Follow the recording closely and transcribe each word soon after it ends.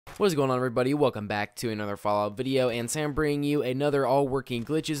What is going on, everybody? Welcome back to another follow-up video, and today I'm bringing you another all-working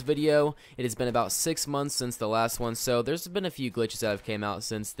glitches video. It has been about 6 months since the last one, so there's been a few glitches that have came out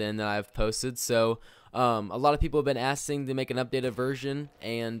since then that I've posted. So a lot of people have been asking to make an updated version,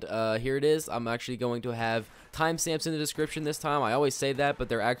 and here it is. I'm actually going to have timestamps in the description this time. I always say that, but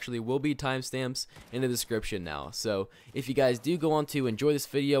there actually will be timestamps in the description now. So if you guys do go on to enjoy this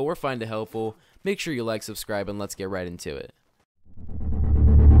video or find it helpful, make sure you like, subscribe, and let's get right into it.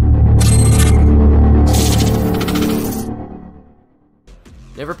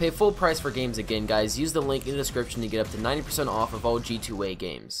 Never pay full price for games again, guys. Use the link in the description to get up to 90% off of all G2A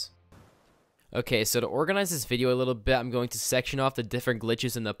games. Okay, so to organize this video a little bit, I'm going to section off the different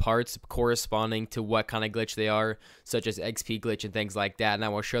glitches and the parts corresponding to what kind of glitch they are, such as XP glitch and things like that, and I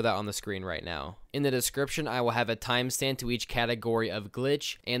will show that on the screen right now. In the description, I will have a timestamp to each category of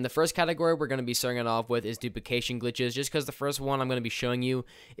glitch, and the first category we're going to be starting it off with is duplication glitches, just because the first one I'm going to be showing you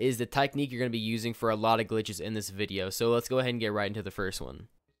is the technique you're going to be using for a lot of glitches in this video. So let's go ahead and get right into the first one.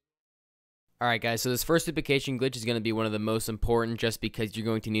 Alright guys, so this first duplication glitch is going to be one of the most important just because you're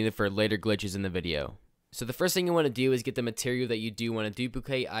going to need it for later glitches in the video. So the first thing you want to do is get the material that you do want to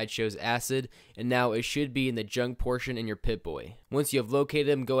duplicate. I chose acid, and now it should be in the junk portion in your Pip-Boy. Once you have located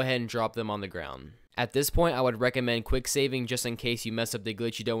them, go ahead and drop them on the ground. At this point, I would recommend quick saving just in case you mess up the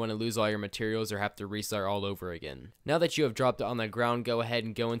glitch. You don't want to lose all your materials or have to restart all over again. Now that you have dropped it on the ground, go ahead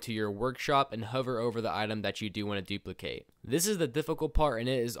and go into your workshop and hover over the item that you do want to duplicate. This is the difficult part, and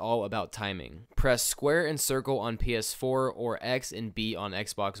it is all about timing. Press square and circle on PS4 or X and B on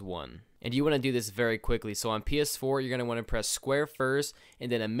Xbox One. And you want to do this very quickly. So on PS4, you're going to want to press square first,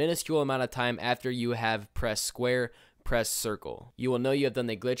 and then a minuscule amount of time after you have pressed square, press circle. You will know you have done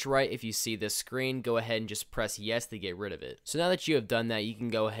the glitch right if you see this screen. Go ahead and just press yes to get rid of it. So now that you have done that, you can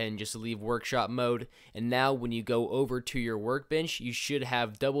go ahead and just leave workshop mode, and now when you go over to your workbench, you should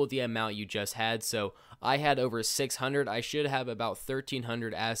have double the amount you just had. So I had over 600. I should have about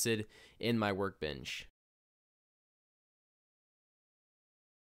 1300 acid in my workbench.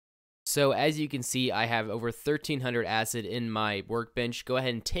 So as you can see, I have over 1300 acid in my workbench. Go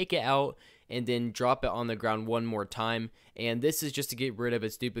ahead and take it out and then drop it on the ground one more time, and this is just to get rid of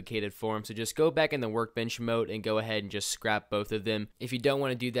its duplicated form. So just go back in the workbench mode and go ahead and just scrap both of them. If you don't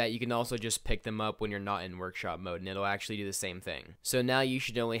want to do that, you can also just pick them up when you're not in workshop mode, and it'll actually do the same thing. So now you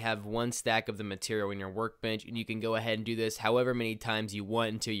should only have one stack of the material in your workbench, and you can go ahead and do this however many times you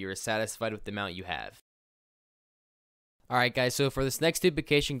want until you're satisfied with the amount you have. Alright guys, so for this next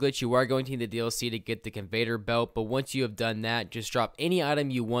duplication glitch, you are going to need the DLC to get the conveyor belt, but once you have done that, just drop any item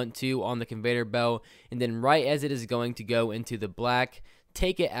you want to on the conveyor belt, and then right as it is going to go into the black,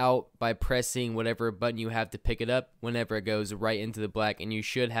 take it out by pressing whatever button you have to pick it up whenever it goes right into the black, and you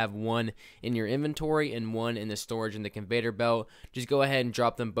should have one in your inventory and one in the storage in the conveyor belt. Just go ahead and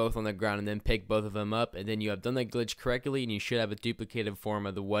drop them both on the ground and then pick both of them up, and then you have done the glitch correctly, and you should have a duplicated form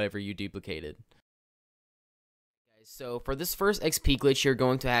of the whatever you duplicated. So for this first XP glitch, you're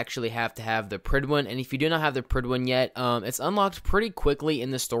going to actually have to have the Prid one, and if you do not have the Prid one yet, it's unlocked pretty quickly in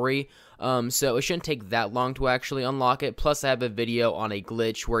the story, so it shouldn't take that long to actually unlock it. Plus I have a video on a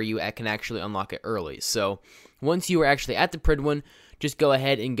glitch where you can actually unlock it early. So once you are actually at the Prid one, just go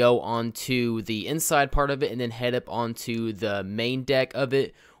ahead and go onto the inside part of it and then head up onto the main deck of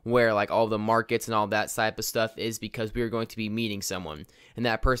it, where like all the markets and all that type of stuff is, because we are going to be meeting someone, and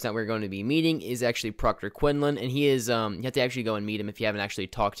that person that we're going to be meeting is actually Proctor Quinlan, and he is you have to actually go and meet him if you haven't actually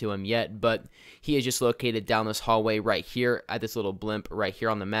talked to him yet, but he is just located down this hallway right here at this little blimp right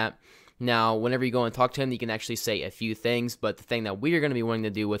here on the map. Now whenever you go and talk to him, you can actually say a few things, but the thing that we are going to be wanting to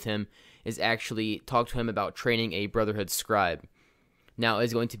do with him is actually talk to him about training a Brotherhood scribe. Now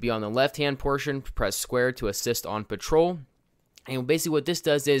it's going to be on the left hand portion. Press square to assist on patrol. And basically what this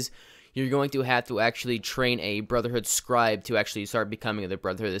does is you're going to have to actually train a Brotherhood scribe to actually start becoming the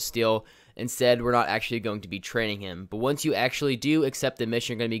Brotherhood of Steel. Instead, we're not actually going to be training him. But once you actually do accept the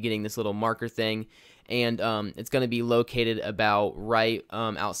mission, you're going to be getting this little marker thing. And it's going to be located about right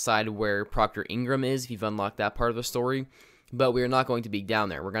outside where Proctor Ingram is, if you've unlocked that part of the story. But we are not going to be down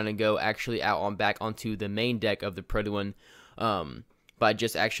there. We're going to go actually out on back onto the main deck of the Prid one by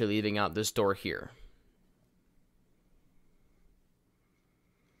just actually leaving out this door here.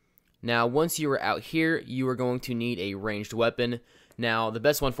 Now, once you are out here, you are going to need a ranged weapon. Now, the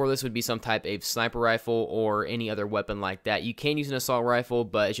best one for this would be some type of sniper rifle or any other weapon like that. You can use an assault rifle,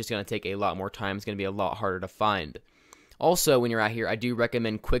 but it's just going to take a lot more time. It's going to be a lot harder to find. Also, when you're out here, I do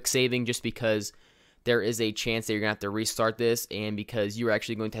recommend quick saving just because there is a chance that you're going to have to restart this, and because you're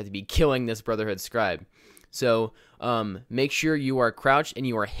actually going to have to be killing this Brotherhood scribe. So make sure you are crouched and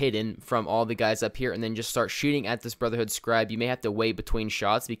you are hidden from all the guys up here, and then just start shooting at this Brotherhood Scribe. You may have to wait between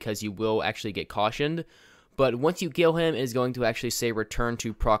shots because you will actually get cautioned. But once you kill him, it is going to actually say return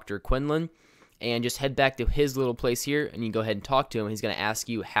to Proctor Quinlan. And just head back to his little place here, and you can go ahead and talk to him. He's going to ask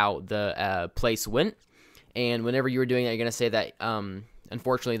you how the place went. And whenever you were doing that, you're going to say that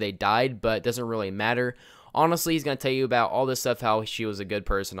unfortunately they died, but it doesn't really matter. Honestly, he's going to tell you about all this stuff, how she was a good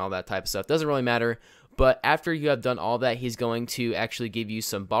person, all that type of stuff. Doesn't really matter. But after you have done all that, he's going to actually give you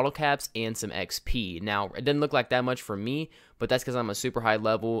some bottle caps and some XP. Now, it didn't look like that much for me, but that's because I'm a super high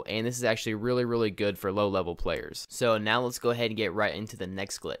level, and this is actually really, really good for low level players. So now let's go ahead and get right into the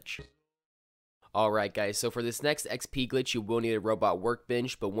next glitch. Alright guys, so for this next XP glitch, you will need a robot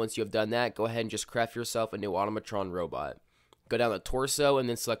workbench, but once you have done that, go ahead and just craft yourself a new automatron robot. Go down to Torso and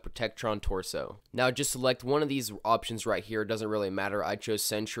then select Protectron Torso. Now just select one of these options right here, it doesn't really matter. I chose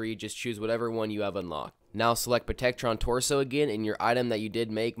Sentry, just choose whatever one you have unlocked. Now select Protectron Torso again, and your item that you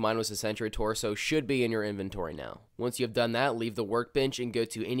did make, mine was a Sentry Torso, should be in your inventory now. Once you have done that, leave the workbench and go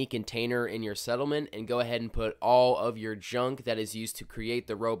to any container in your settlement and go ahead and put all of your junk that is used to create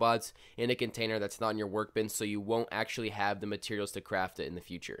the robots in a container that's not in your workbench, so you won't actually have the materials to craft it in the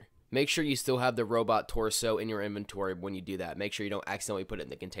future. Make sure you still have the robot torso in your inventory when you do that. Make sure you don't accidentally put it in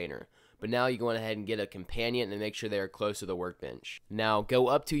the container. But now you go ahead and get a companion and make sure they are close to the workbench. Now go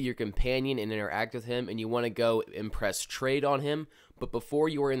up to your companion and interact with him, and you want to go and press trade on him. But before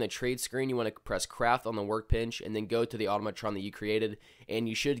you are in the trade screen, you want to press craft on the workbench and then go to the automatron that you created, and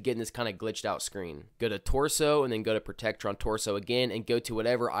you should get in this kind of glitched out screen. Go to Torso and then go to Protectron Torso again and go to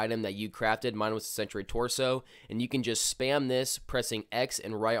whatever item that you crafted. Mine was the Sentry Torso, and you can just spam this pressing X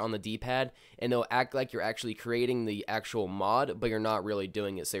and right on the D-pad, and it'll act like you're actually creating the actual mod, but you're not really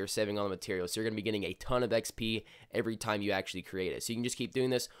doing it, so you're saving all the materials. So you're going to be getting a ton of XP every time you actually create it. So you can just keep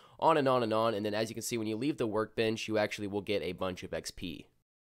doing this on and on and on, and then as you can see, when you leave the workbench, you actually will get a bunch of XP.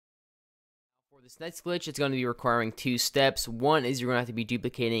 For this next glitch, it's going to be requiring 2 steps. One is you're going to have to be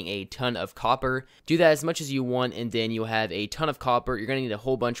duplicating a ton of copper. Do that as much as you want, and then you'll have a ton of copper. You're going to need a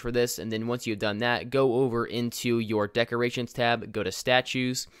whole bunch for this, and then once you've done that, go over into your decorations tab, go to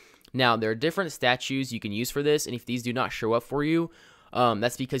statues. Now, there are different statues you can use for this, and if these do not show up for you,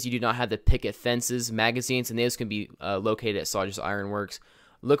 that's because you do not have the picket fences magazines, and those can be located at Sawdust Ironworks.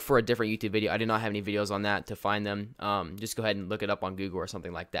 Look for a different YouTube video. I do not have any videos on that to find them. Just go ahead and look it up on Google or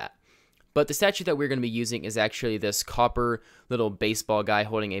something like that. But the statue that we're going to be using is actually this copper little baseball guy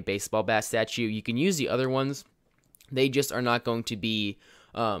holding a baseball bat statue. You can use the other ones. They just are not going to be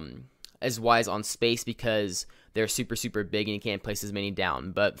as wise on space because they're super, super big and you can't place as many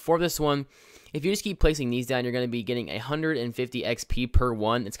down. But for this one, if you just keep placing these down, you're going to be getting 150 XP per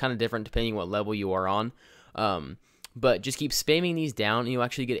one. It's kind of different depending on what level you are on. But just keep spamming these down and you'll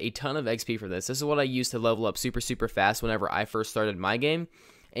actually get a ton of XP for this. This is what I used to level up super, super fast whenever I first started my game.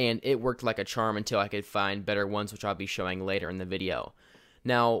 And it worked like a charm until I could find better ones, which I'll be showing later in the video.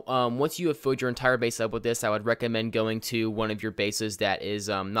 Now, once you have filled your entire base up with this, I would recommend going to one of your bases that is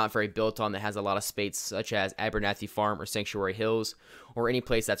not very built on, that has a lot of space, such as Abernathy Farm or Sanctuary Hills, or any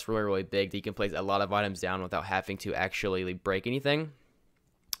place that's really, really big that you can place a lot of items down without having to actually break anything.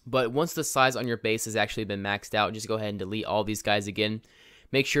 But once the size on your base has actually been maxed out, just go ahead and delete all these guys again.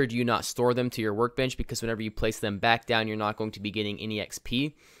 Make sure do not store them to your workbench, because whenever you place them back down, you're not going to be getting any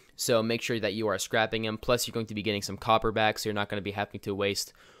XP. So make sure that you are scrapping them. Plus, you're going to be getting some copper back, so you're not going to be having to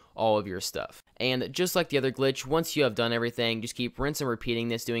waste all of your stuff. And just like the other glitch, once you have done everything, just keep rinse and repeating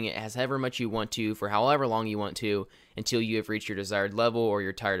this, doing it as however much you want to, for however long you want to, until you have reached your desired level or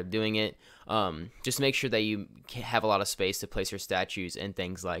you're tired of doing it. Just make sure that you have a lot of space to place your statues and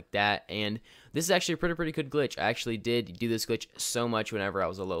things like that. And this is actually a pretty good glitch. I actually did do this glitch so much whenever I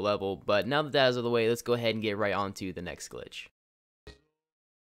was a low level, but now that that is out of the way, let's go ahead and get right on to the next glitch.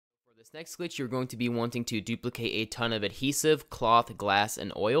 For this next glitch, you're going to be wanting to duplicate a ton of adhesive, cloth, glass,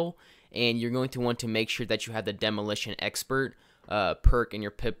 and oil, and you're going to want to make sure that you have the Demolition Expert perk in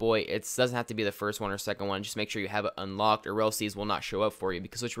your Pip-Boy. It doesn't have to be the first one or second one. Just make sure you have it unlocked, or else these will not show up for you,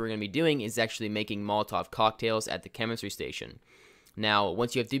 because what we're going to be doing is actually making Molotov cocktails at the chemistry station. Now,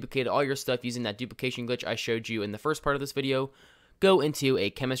 once you have duplicated all your stuff using that duplication glitch I showed you in the first part of this video, go into a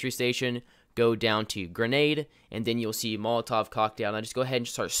chemistry station, go down to grenade, and then you'll see Molotov cocktail. Now just go ahead and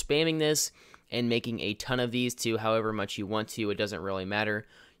start spamming this and making a ton of these to however much you want to. It doesn't really matter.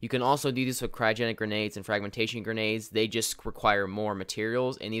 You can also do this with cryogenic grenades and fragmentation grenades. They just require more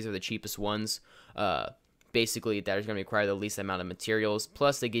materials, and these are the cheapest ones. Basically, that is going to require the least amount of materials.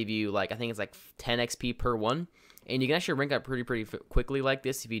 Plus, they give you, like, I think it's like 10 XP per one. And you can actually rank up pretty quickly like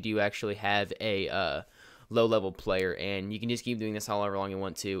this if you do actually have a low level player, and you can just keep doing this however long you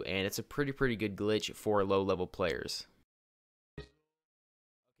want to, and it's a pretty good glitch for low level players.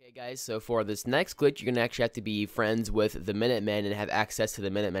 Okay guys, so for this next glitch, you're going to actually have to be friends with the Minutemen and have access to the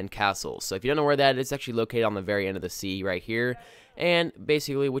Minutemen castle. So if you don't know where that is, it's actually located on the very end of the sea right here. And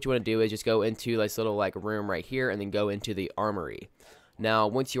basically what you want to do is just go into this little like room right here and then go into the armory. Now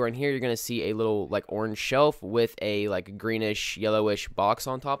once you are in here, you're going to see a little like orange shelf with a like greenish yellowish box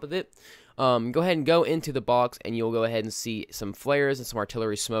on top of it. Go ahead and go into the box and you'll go ahead and see some flares and some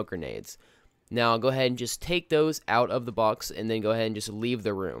artillery smoke grenades. Now go ahead and just take those out of the box and then go ahead and just leave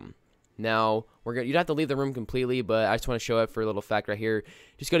the room. Now you don't have to leave the room completely, but I just want to show it for a little fact right here.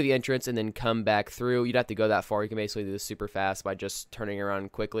 Just go to the entrance and then come back through. You don't have to go that far. You can basically do this super fast by just turning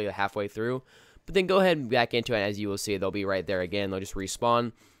around quickly halfway through. But then go ahead and back into it. As you will see, they'll be right there again. They'll just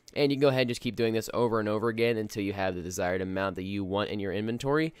respawn. And you can go ahead and just keep doing this over and over again until you have the desired amount that you want in your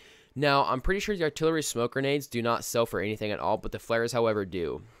inventory. Now, I'm pretty sure the artillery smoke grenades do not sell for anything at all, but the flares, however,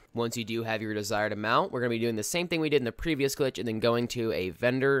 do. Once you do have your desired amount, we're going to be doing the same thing we did in the previous glitch and then going to a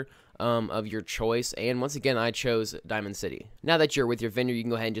vendor of your choice. And once again, I chose Diamond City. Now that you're with your vendor, you can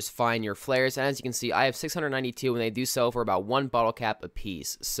go ahead and just find your flares. And as you can see, I have 692 and they do sell for about 1 bottle cap a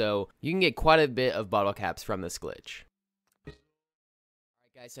piece. So you can get quite a bit of bottle caps from this glitch.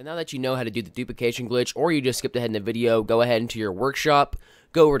 Guys, so now that you know how to do the duplication glitch, or you just skipped ahead in the video, go ahead into your workshop,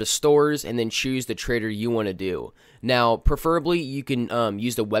 go over to stores, and then choose the trader you want to do. Now, preferably, you can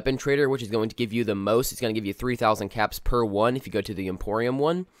use the weapon trader, which is going to give you the most. It's going to give you 3,000 caps per one if you go to the Emporium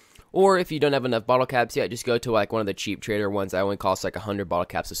one. Or if you don't have enough bottle caps yet, just go to like one of the cheap trader ones that only costs like 100 bottle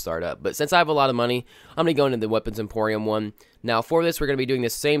caps to start up. But since I have a lot of money, I'm going to go into the Weapons Emporium one. Now for this, we're going to be doing the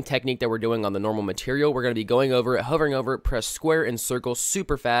same technique that we're doing on the normal material. We're going to be going over it, hovering over it, press square and circle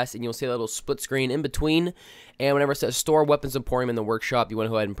super fast, and you'll see a little split screen in between. And whenever it says Store Weapons Emporium in the workshop, you want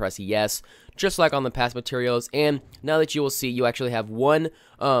to go ahead and press yes, just like on the past materials. And now that you will see, you actually have one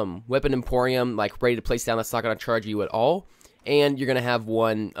Weapon Emporium like ready to place down that's not going to charge you at all. And you're going to have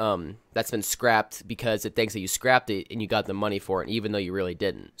one that's been scrapped because it thinks that you scrapped it and you got the money for it, even though you really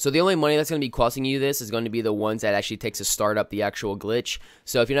didn't. So the only money that's going to be costing you this is going to be the ones that actually takes to start up the actual glitch.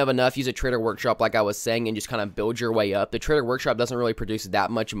 So if you don't have enough, use a Trader Workshop like I was saying and just kind of build your way up. The Trader Workshop doesn't really produce that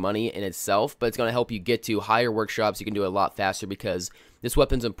much money in itself, but it's going to help you get to higher workshops. You can do it a lot faster because this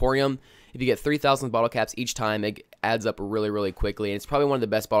Weapons Emporium, if you get 3,000 bottle caps each time, it adds up really quickly, and it's probably one of the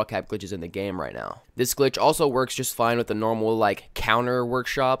best bottle cap glitches in the game right now. This glitch also works just fine with the normal like counter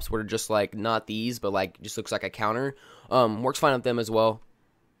workshops, where just like not these, but like just looks like a counter. Works fine with them as well.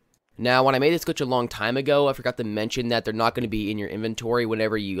 Now, when I made this glitch a long time ago, I forgot to mention that they're not going to be in your inventory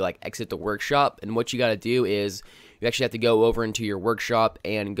whenever you like exit the workshop. And what you got to do is you actually have to go over into your workshop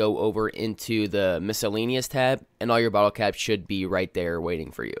and go over into the miscellaneous tab, and all your bottle caps should be right there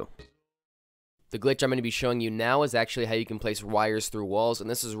waiting for you. The glitch I'm going to be showing you now is actually how you can place wires through walls, and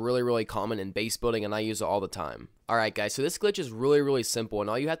this is really common in base building, and I use it all the time. Alright guys, so this glitch is really simple, and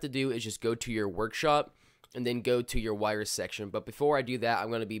all you have to do is just go to your workshop and then go to your wires section. But before I do that, I'm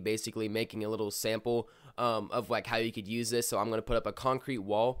going to be basically making a little sample of like how you could use this. So I'm going to put up a concrete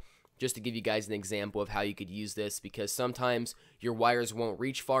wall just to give you guys an example of how you could use this, because sometimes your wires won't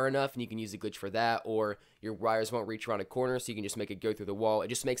reach far enough and you can use a glitch for that, or your wires won't reach around a corner so you can just make it go through the wall. It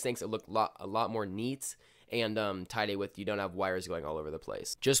just makes things look a lot more neat and tidy with you don't have wires going all over the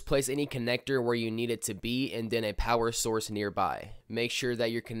place. Just place any connector where you need it to be and then a power source nearby. Make sure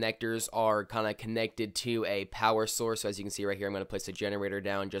that your connectors are kind of connected to a power source. So as you can see right here, I'm going to place a generator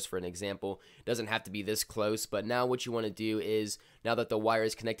down just for an example. It doesn't have to be this close, but now what you want to do is, now that the wire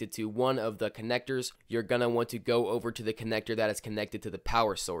is connected to one of the connectors, you're going to want to go over to the connector that is connected to the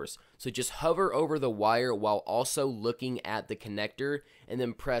power source. So just hover over the wire while also looking at the connector, and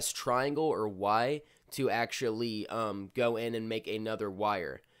then press triangle or Y to actually go in and make another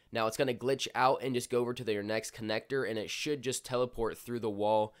wire. Now it's going to glitch out and just go over to your next connector, and it should just teleport through the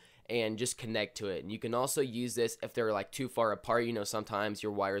wall and just connect to it. And you can also use this if they're like too far apart. You know, sometimes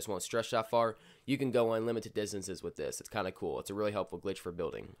your wires won't stretch that far. You can go unlimited distances with this. It's kind of cool. It's a really helpful glitch for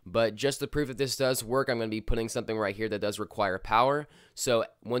building. But just to prove that this does work, I'm going to be putting something right here that does require power. So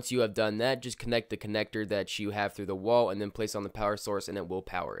once you have done that, just connect the connector that you have through the wall and then place on the power source, and it will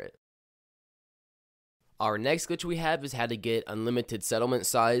power it. Our next glitch we have is how to get unlimited settlement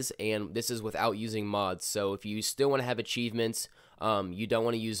size, and this is without using mods. So if you still want to have achievements, you don't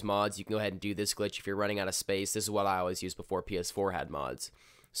want to use mods, you can go ahead and do this glitch if you're running out of space. This is what I always used before PS4 had mods.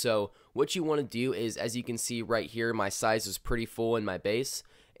 So what you want to do is, as you can see right here, my size is pretty full in my base,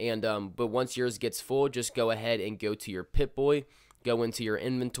 and but once yours gets full, just go ahead and go to your Pip-Boy go into your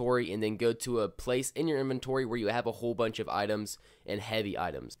inventory, and then go to a place in your inventory where you have a whole bunch of items and heavy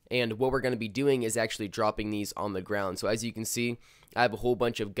items. And what we're going to be doing is actually dropping these on the ground. So as you can see, I have a whole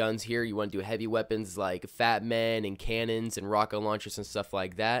bunch of guns here. You want to do heavy weapons like fat men and cannons and rocket launchers and stuff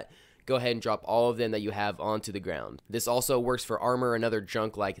like that. Go ahead and drop all of them that you have onto the ground. This also works for armor and other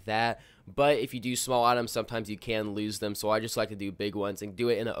junk like that, but if you do small items, sometimes you can lose them, so I just like to do big ones and do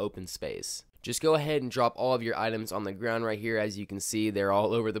it in an open space. Just go ahead and drop all of your items on the ground right here. As you can see, they're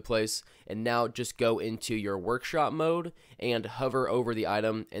all over the place. And now just go into your workshop mode and hover over the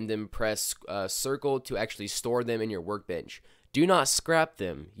item and then press circle to actually store them in your workbench. Do not scrap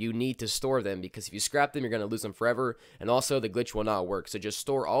them. You need to store them, because if you scrap them, you're going to lose them forever, and also the glitch will not work. So just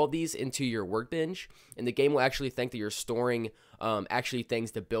store all of these into your workbench, and the game will actually think that you're storing actually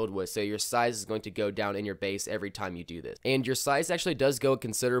things to build with. So your size is going to go down in your base every time you do this. And your size actually does go a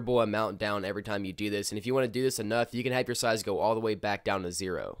considerable amount down every time you do this, and if you want to do this enough, you can have your size go all the way back down to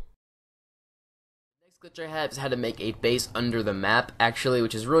 0. Glitch I have is how to make a base under the map, actually,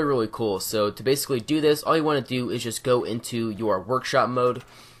 which is really cool. So to basically do this, all you want to do is just go into your workshop mode,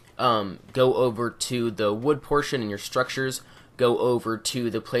 go over to the wood portion in your structures, go over to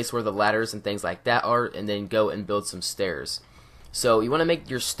the place where the ladders and things like that are, and then go and build some stairs. So you want to make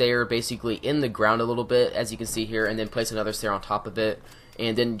your stair basically in the ground a little bit, as you can see here, and then place another stair on top of it.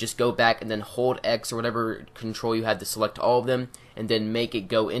 And then just go back and then hold X or whatever control you had to select all of them, and then make it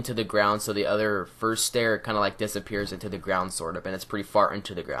go into the ground, so the other first stair kind of like disappears into the ground sort of, and it's pretty far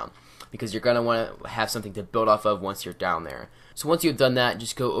into the ground, because you're going to want to have something to build off of once you're down there. So once you've done that,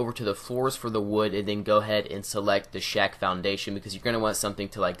 just go over to the floors for the wood, and then go ahead and select the shack foundation, because you're going to want something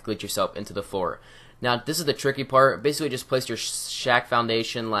to like glitch yourself into the floor. Now this is the tricky part. Basically just place your shack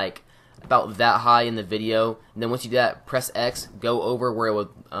foundation like about that high in the video, and then once you do that, press X, go over where it would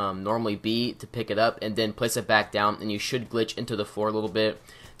normally be to pick it up, and then place it back down, and you should glitch into the floor a little bit.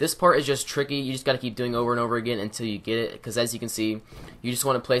 This part is just tricky. You just got to keep doing over and over again until you get it, because as you can see, you just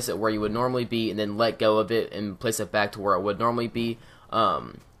want to place it where you would normally be, and then let go of it and place it back to where it would normally be,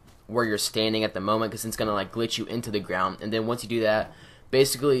 where you're standing at the moment, because it's going to like glitch you into the ground. And then once you do that,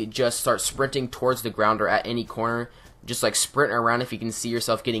 basically just start sprinting towards the ground or at any corner. Just like sprint around. If you can see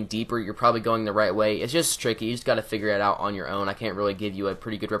yourself getting deeper, you're probably going the right way. It's just tricky. You just got to figure it out on your own. I can't really give you a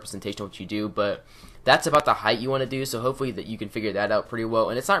pretty good representation of what you do, but that's about the height you want to do, so hopefully that you can figure that out pretty well.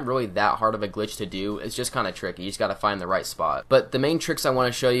 And it's not really that hard of a glitch to do. It's just kind of tricky. You just got to find the right spot. But the main tricks I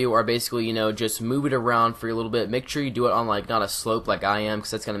want to show you are basically, you know, just move it around for a little bit. Make sure you do it on like not a slope like I am, because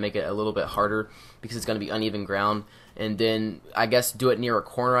that's going to make it a little bit harder, because it's going to be uneven ground. And then I guess do it near a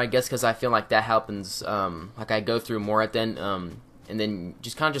corner, I guess, because I feel like that happens, like I go through more at then, and then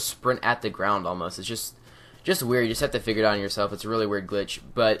just kind of just sprint at the ground almost. It's just weird. You just have to figure it out on yourself. It's a really weird glitch,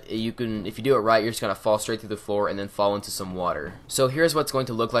 but you can, if you do it right, you're just gonna fall straight through the floor and then fall into some water. So here's what's going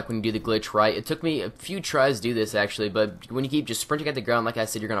to look like when you do the glitch right. It took me a few tries to do this actually, but when you keep just sprinting at the ground, like I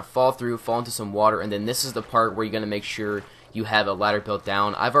said, you're gonna fall through, fall into some water, and then this is the part where you're gonna make sure you have a ladder built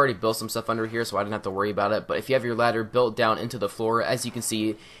down. I've already built some stuff under here, so I didn't have to worry about it, but if you have your ladder built down into the floor, as you can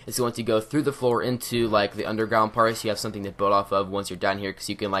see, it's going to go through the floor into like the underground part, so you have something to build off of once you're down here, because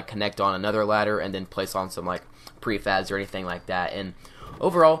you can like connect on another ladder and then place on some like prefabs or anything like that. And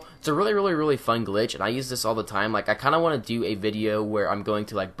overall, it's a really fun glitch, and I use this all the time. Like, I kind of want to do a video where I'm going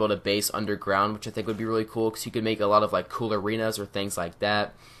to like build a base underground, which I think would be really cool, because you could make a lot of like cool arenas or things like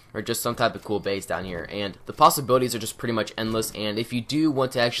that, or just some type of cool base down here. And the possibilities are just pretty much endless. And if you do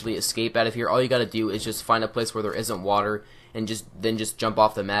want to actually escape out of here, all you got to do is just find a place where there isn't water, and then just jump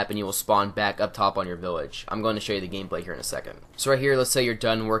off the map, and you will spawn back up top on your village. I'm going to show you the gameplay here in a second. So right here, let's say you're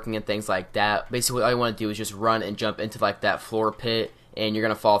done working and things like that. Basically all you want to do is just run and jump into like that floor pit, and you're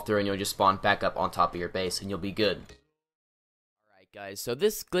gonna fall through, and you'll just spawn back up on top of your base, and you'll be good. Alright guys, so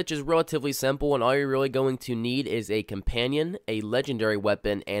this glitch is relatively simple, and all you're really going to need is a companion, a legendary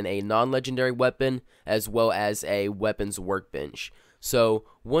weapon, and a non-legendary weapon, as well as a weapons workbench. So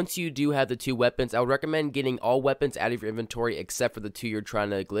once you do have the two weapons, I would recommend getting all weapons out of your inventory except for the two you're trying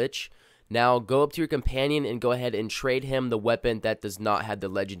to glitch. Now go up to your companion and go ahead and trade him the weapon that does not have the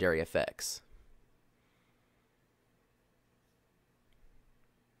legendary effects.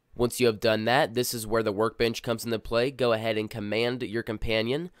 Once you have done that, this is where the workbench comes into play. Go ahead and command your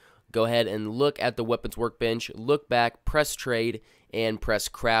companion. Go ahead and look at the weapons workbench, look back, press trade, and press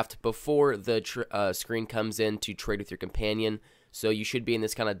craft before the screen comes in to trade with your companion. So you should be in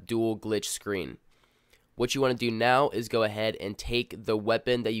this kind of dual glitch screen. What you want to do now is go ahead and take the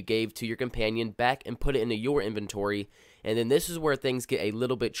weapon that you gave to your companion back and put it into your inventory. And then this is where things get a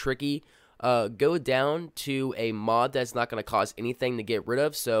little bit tricky. Go down to a mod that's not going to cause anything to get rid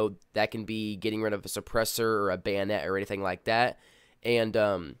of. So that can be getting rid of a suppressor or a bayonet or anything like that.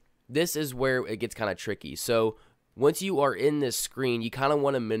 And this is where it gets kind of tricky. So once you are in this screen, you kind of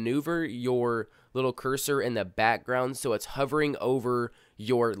want to maneuver your little cursor in the background so it's hovering over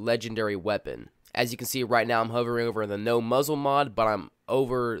your legendary weapon. As you can see right now, I'm hovering over the no muzzle mod, but I'm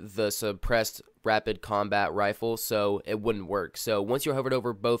over the suppressed rapid combat rifle, so it wouldn't work. So once you're hovered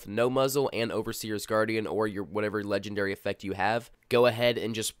over both no muzzle and Overseer's Guardian, or your whatever legendary effect you have, go ahead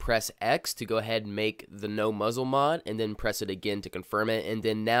and just press X to go ahead and make the no muzzle mod, and then press it again to confirm it. And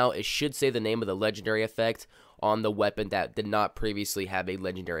then now it should say the name of the legendary effect on the weapon that did not previously have a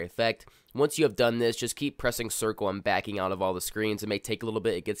legendary effect. Once you have done this, just keep pressing circle and backing out of all the screens. It may take a little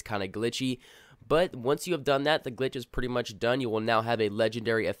bit, it gets kind of glitchy, but once you have done that, the glitch is pretty much done. You will now have a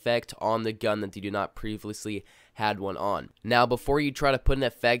legendary effect on the gun that you do not previously had one on. Now, before you try to put an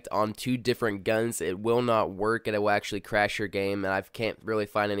effect on 2 different guns, it will not work and it will actually crash your game, and I can't really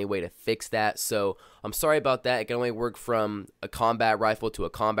find any way to fix that, so I'm sorry about that. It can only work from a combat rifle to a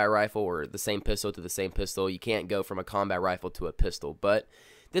combat rifle, or the same pistol to the same pistol. You can't go from a combat rifle to a pistol, but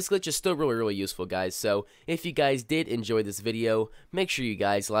this glitch is still really useful, guys. So if you guys did enjoy this video, make sure you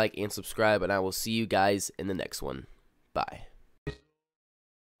guys like and subscribe, and I will see you guys in the next one. Bye.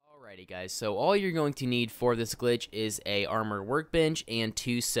 Alrighty guys, so all you're going to need for this glitch is a armor workbench and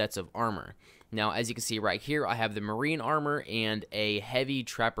 2 sets of armor. Now, as you can see right here, I have the marine armor and a heavy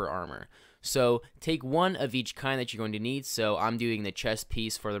trapper armor. So take one of each kind that you're going to need. So I'm doing the chest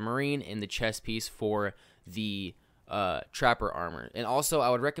piece for the marine and the chest piece for the trapper armor. And also, I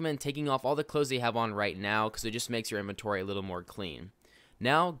would recommend taking off all the clothes that you have on right now, because it just makes your inventory a little more clean.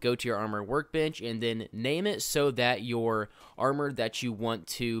 Now go to your armor workbench and then name it so that your armor that you want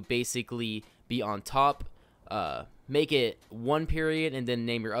to basically be on top, make it 1 period, and then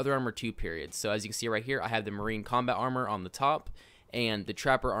name your other armor 2 periods. So as you can see right here, I have the marine combat armor on the top and the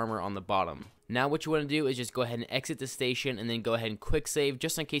trapper armor on the bottom. Now what you want to do is just go ahead and exit the station and then go ahead and quick save,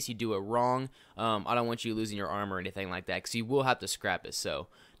 just in case you do it wrong. I don't want you losing your armor or anything like that, because you will have to scrap it. So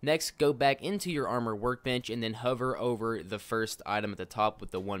next, go back into your armor workbench and then hover over the first item at the top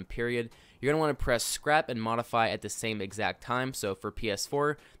with the 1 period. You're going to want to press scrap and modify at the same exact time. So for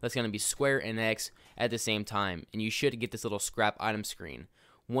PS4, that's going to be square and X at the same time, and you should get this little scrap item screen.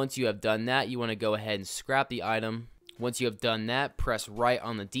 Once you have done that, you want to go ahead and scrap the item. Once you have done that, press right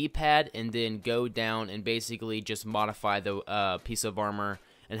on the D-pad and then go down and basically just modify the piece of armor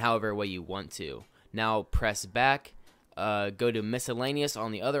in however way you want to. Now press back, go to miscellaneous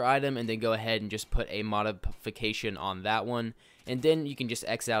on the other item, and then go ahead and just put a modification on that one, and then you can just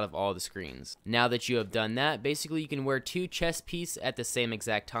exit out of all the screens. Now that you have done that, basically you can wear 2 chest pieces at the same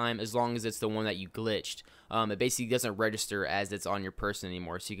exact time, as long as it's the one that you glitched. It basically doesn't register as it's on your person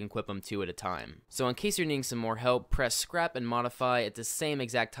anymore, so you can equip them 2 at a time. So in case you're needing some more help, press scrap and modify at the same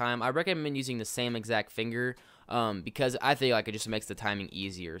exact time. I recommend using the same exact finger, because I feel like it just makes the timing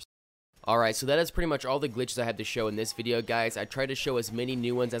easier. Alright, so that is pretty much all the glitches I have to show in this video, guys. I tried to show as many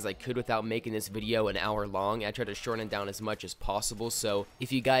new ones as I could without making this video an hour long. I tried to shorten it down as much as possible, so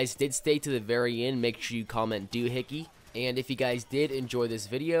if you guys did stay to the very end, make sure you comment doohickey. And if you guys did enjoy this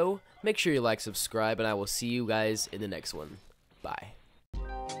video, make sure you like, subscribe, and I will see you guys in the next one. Bye.